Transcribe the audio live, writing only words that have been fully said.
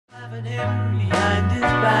having him behind his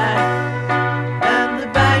back, and the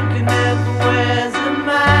banker never wears a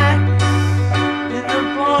Mac in the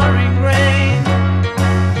pouring rain.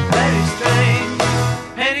 Very strange.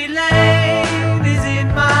 Penny Lane is in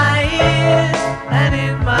my ears and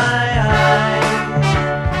in my eyes.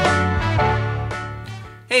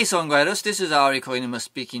 Hey songwriters, this is Ari Koinuma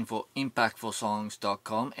speaking for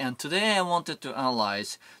ImpactfulSongs.com, and today I wanted to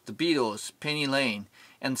analyze the Beatles' Penny Lane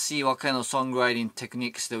and see what kind of songwriting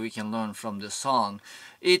techniques that we can learn from this song.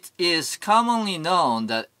 It is commonly known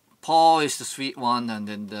that Paul is the sweet one and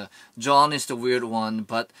then John is the weird one,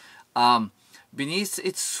 but beneath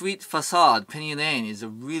its sweet facade, Penny Lane is a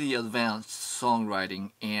really advanced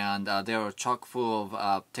songwriting, and there are chock full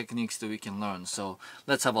of techniques that we can learn. So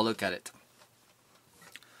let's have a look at it.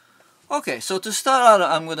 Okay, so to start out,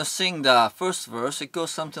 I'm gonna sing the first verse. It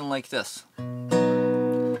goes something like this.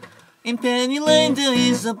 In Penny Lane there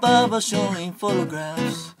is a barber showing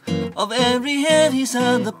photographs of every head he's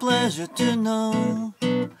had the pleasure to know,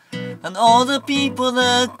 and all the people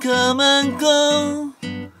that come and go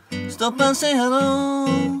stop and say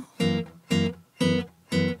hello.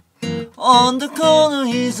 On the corner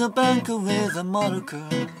he's a banker with a motor car.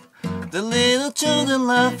 The little children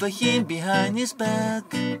laugh at him behind his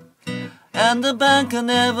back, and the banker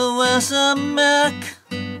never wears a Mac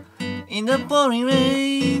in the pouring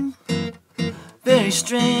rain. Very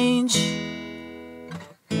strange.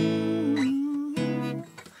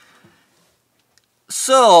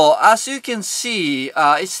 So, as you can see,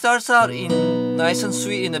 it starts out in nice and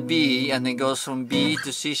sweet in a B, and then goes from B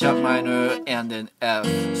to C sharp minor, and then F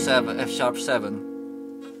sharp 7.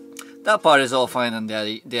 That part is all fine and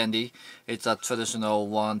dandy. It's a traditional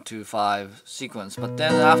 1, 2, 5 sequence. But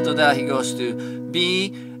then after that he goes to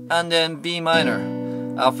B and then B minor.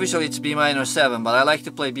 Officially it's B minor 7, but I like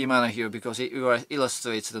to play B minor here because it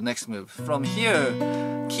illustrates the next move. From here,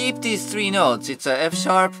 keep these three notes. It's a F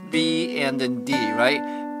sharp, B, and then D, right?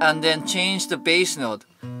 And then change the bass note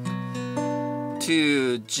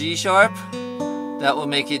to G sharp. That will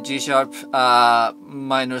make it G sharp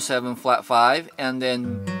minor 7 flat 5, and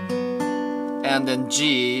then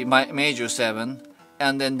G major 7,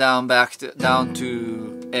 and then down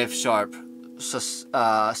to F sharp, sus,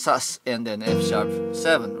 and then F sharp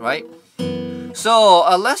 7, right? So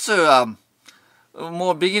a lesser,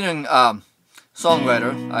 more beginning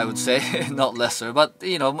songwriter, I would say, not lesser, but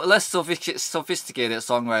you know, less sophisticated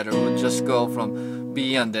songwriter would just go from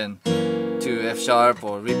B and then to F sharp,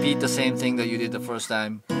 or repeat the same thing that you did the first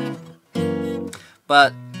time.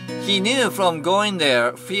 But he knew from going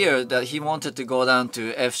there, feared that he wanted to go down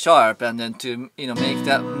to F sharp, and then to make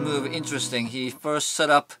that move interesting, he first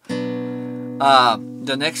set up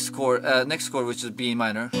the next chord, which is B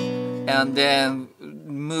minor, and then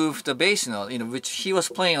moved the bass note, which he was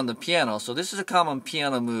playing on the piano. So this is a common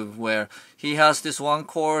piano move where he has this one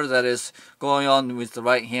chord that is going on with the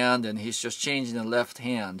right hand, and he's just changing the left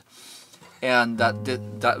hand, and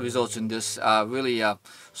that results in this really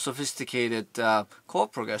sophisticated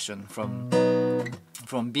chord progression from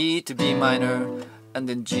B to B minor, and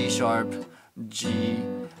then G sharp, G,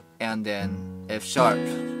 and then F sharp.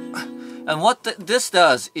 And what this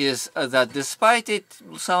does is that despite it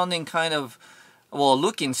sounding kind of, well,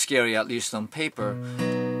 looking scary, at least on paper,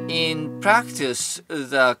 in practice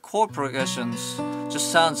the chord progressions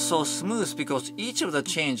just sound so smooth because each of the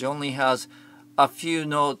change only has a few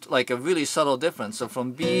note, like a really subtle difference. So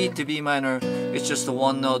from B to B minor, it's just a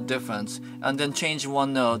one note difference, and then change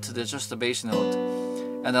one note to just a bass note,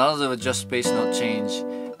 and another just bass note change,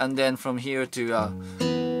 and then from here to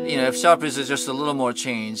F sharp is just a little more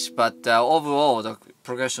change, but overall the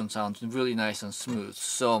progression sounds really nice and smooth.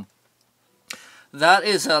 So that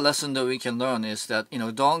is a lesson that we can learn, is that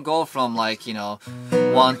don't go from 1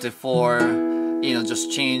 to 4.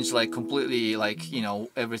 Just change completely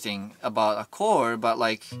everything about a chord, but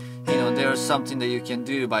there's something that you can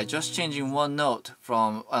do by just changing one note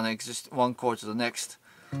from one chord to the next,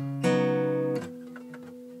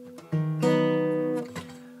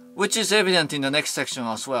 which is evident in the next section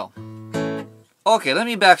as well. Okay, let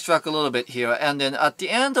me backtrack a little bit here, and then at the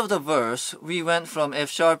end of the verse we went from F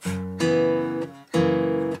sharp,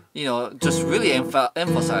 just really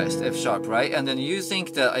emphasized F sharp, right? And then you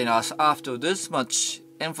think that after this much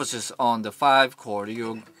emphasis on the 5 chord,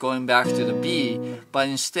 you're going back to the B, but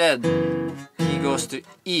instead he goes to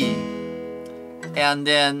E, and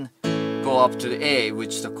then go up to the A,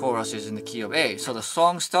 which the chorus is in the key of A. So the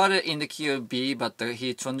song started in the key of B, but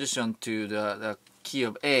he transitioned to the key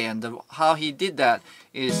of A, and how he did that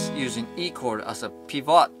is using E chord as a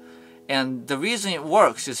pivot. And the reason it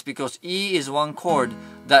works is because E is one chord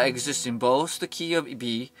that exists in both the key of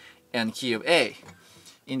B and key of A.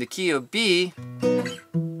 in the key of B,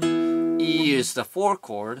 E is the 4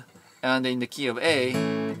 chord, and in the key of A,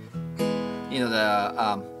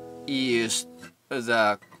 the E is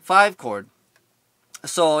the 5 chord.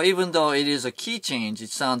 So even though it is a key change,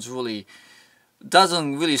 it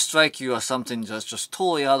doesn't really strike you as something just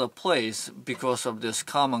totally out of place because of this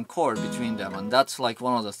common chord between them. And that's like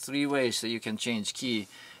one of the 3 ways that you can change key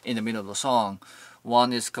in the middle of the song.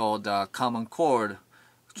 One is called common chord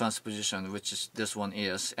transposition, which is this one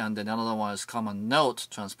is, and then another one is common note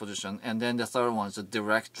transposition, and then the third one is a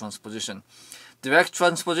direct transposition. Direct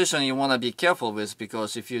transposition you want to be careful with,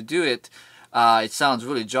 because if you do it, it sounds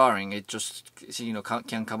really jarring. It just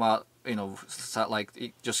can come out like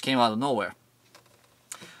it just came out of nowhere.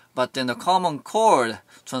 But then the common chord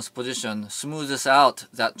transposition smoothes out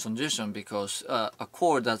that transition, because a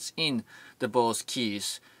chord that's in the both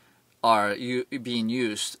keys are being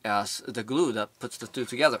used as the glue that puts the two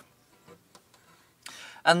together.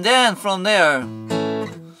 And then from there,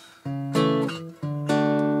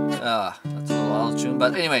 that's a little out of tune,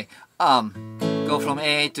 but anyway, go from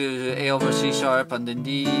A to A over C sharp, and then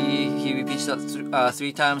D, he repeats that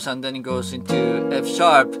 3 times, and then it goes into F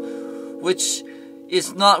sharp, which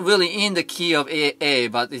is not really in the key of A,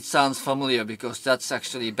 but it sounds familiar because that's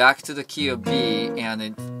actually back to the key of B, and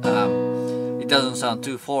it doesn't sound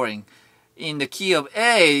too foreign. In the key of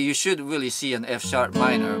A, you should really see an F sharp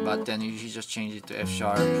minor, but then you just change it to F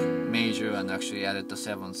sharp major and actually add it the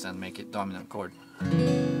 7th and make it dominant chord.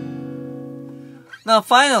 Now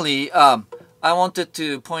finally, I wanted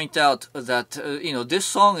to point out that this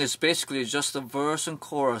song is basically just a verse and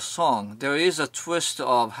chorus song. There is a twist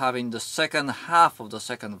of having the second half of the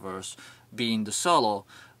second verse being the solo,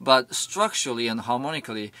 but structurally and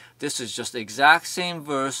harmonically, this is just the exact same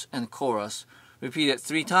verse and chorus repeated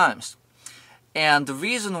 3 times. And the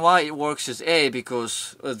reason why it works is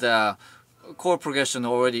because the chord progression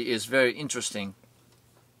already is very interesting,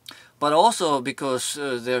 but also because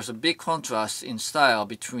there's a big contrast in style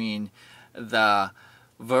between the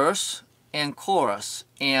verse and chorus,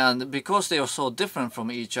 and because they are so different from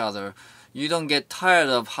each other, you don't get tired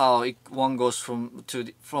of how one goes from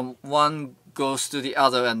one goes to the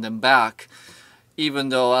other and then back. Even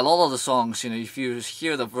though a lot of the songs, if you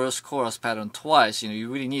hear the verse chorus pattern twice,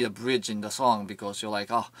 you really need a bridge in the song, because you're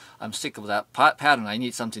like, oh, I'm sick of that pattern, I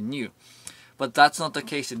need something new. But that's not the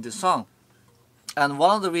case in this song. And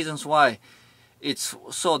one of the reasons why it's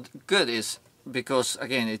so good is because,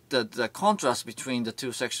 again, the contrast between the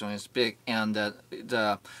two sections is big, and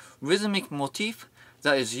the rhythmic motif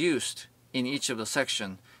that is used in each of the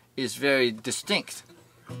section is very distinct.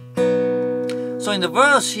 So in the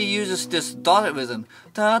verse, he uses this dotted rhythm,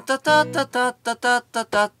 right?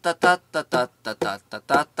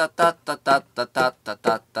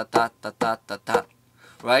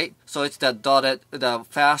 So it's that dotted, the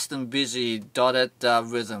fast and busy dotted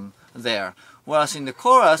rhythm there. Whereas in the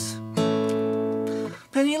chorus,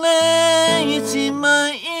 penny lane, it's in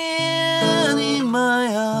my ear and in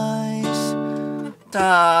my eyes,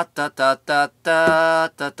 ta ta ta ta ta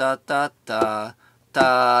ta ta ta ta.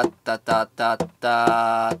 Ta ta ta ta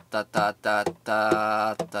ta ta ta ta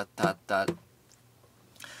ta ta ta ta.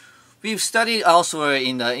 We've studied elsewhere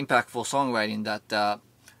in the impactful songwriting that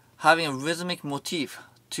having a rhythmic motif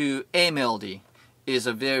to a melody is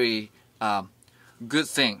a very good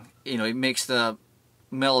thing. It makes the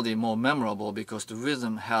melody more memorable because the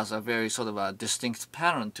rhythm has a very sort of a distinct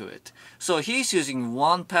pattern to it. So he's using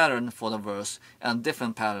one pattern for the verse and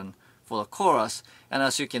different pattern for the chorus, and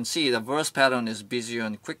as you can see, the verse pattern is busier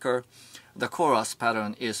and quicker. The chorus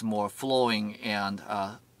pattern is more flowing and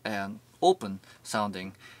open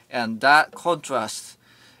sounding, and that contrast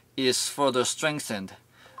is further strengthened,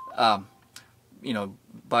 by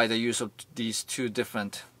the use of these two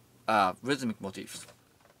different rhythmic motifs.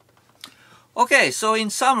 Okay, so in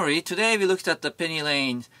summary, today we looked at the Penny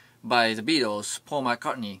Lane by the Beatles, Paul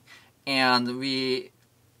McCartney, and we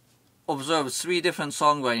observed 3 different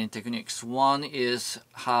songwriting techniques. One is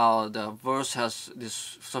how the verse has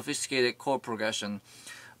this sophisticated chord progression,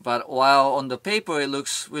 but while on the paper it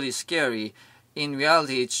looks really scary, in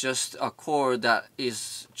reality it's just a chord that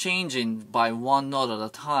is changing by one note at a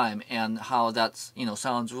time, and how that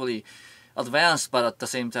sounds really advanced but at the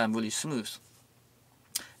same time really smooth.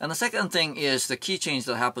 And the second thing is the key change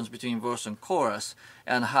that happens between verse and chorus,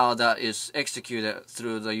 and how that is executed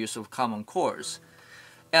through the use of common chords.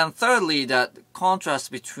 And thirdly, that contrast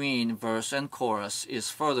between verse and chorus is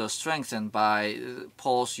further strengthened by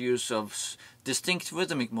Paul's use of distinct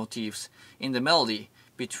rhythmic motifs in the melody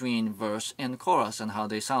between verse and chorus, and how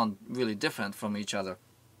they sound really different from each other,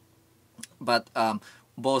 but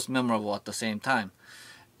both memorable at the same time.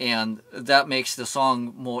 and that makes the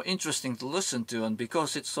song more interesting to listen to. And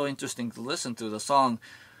because it's so interesting to listen to, the song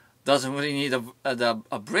doesn't really need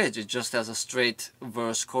a bridge. It just has a straight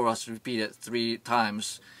verse chorus repeated 3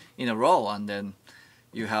 times in a row, and then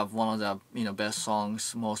you have one of the best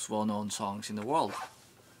songs, most well-known songs in the world.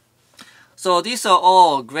 So these are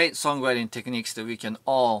all great songwriting techniques that we can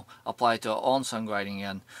all apply to our own songwriting,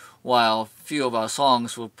 and while few of our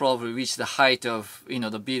songs will probably reach the height of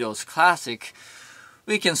the Beatles classic,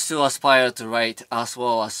 we can still aspire to write as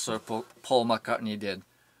well as Sir Paul McCartney did.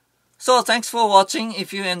 So thanks for watching.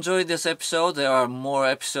 If you enjoyed this episode, there are more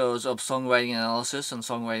episodes of Songwriting Analysis and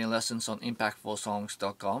Songwriting Lessons on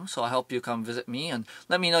impactfulsongs.com. So I hope you come visit me and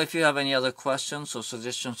let me know if you have any other questions or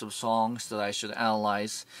suggestions of songs that I should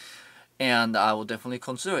analyze, and I will definitely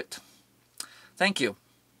consider it. Thank you.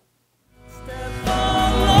 Step forward.